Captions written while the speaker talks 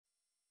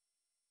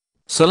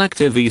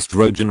Selective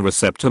Estrogen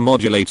Receptor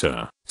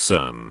Modulator,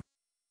 SERM.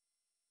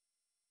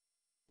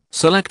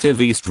 Selective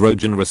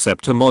Estrogen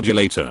Receptor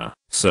Modulator,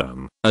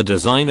 SERM, a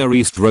designer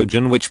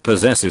estrogen which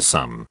possesses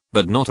some,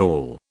 but not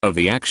all, of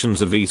the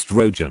actions of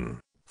estrogen.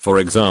 For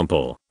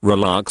example,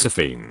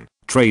 raloxifene,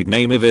 trade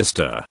name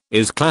EVISTA,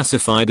 is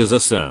classified as a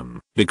SERM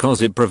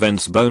because it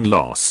prevents bone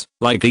loss,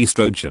 like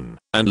estrogen,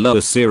 and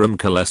lowers serum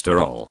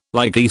cholesterol,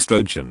 like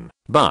estrogen,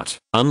 but,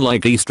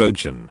 unlike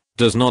estrogen,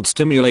 does not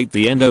stimulate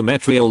the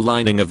endometrial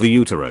lining of the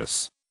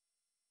uterus.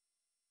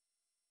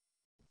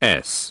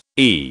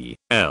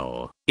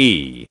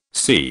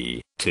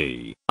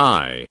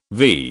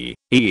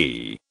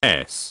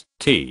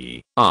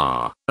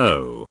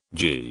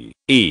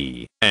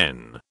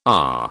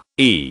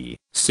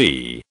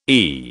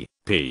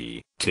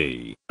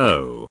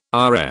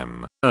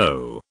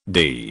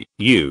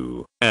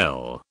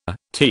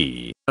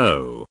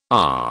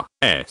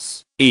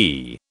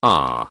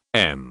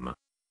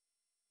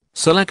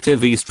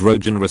 Selective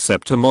Estrogen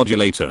Receptor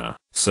Modulator,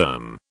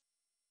 SERM.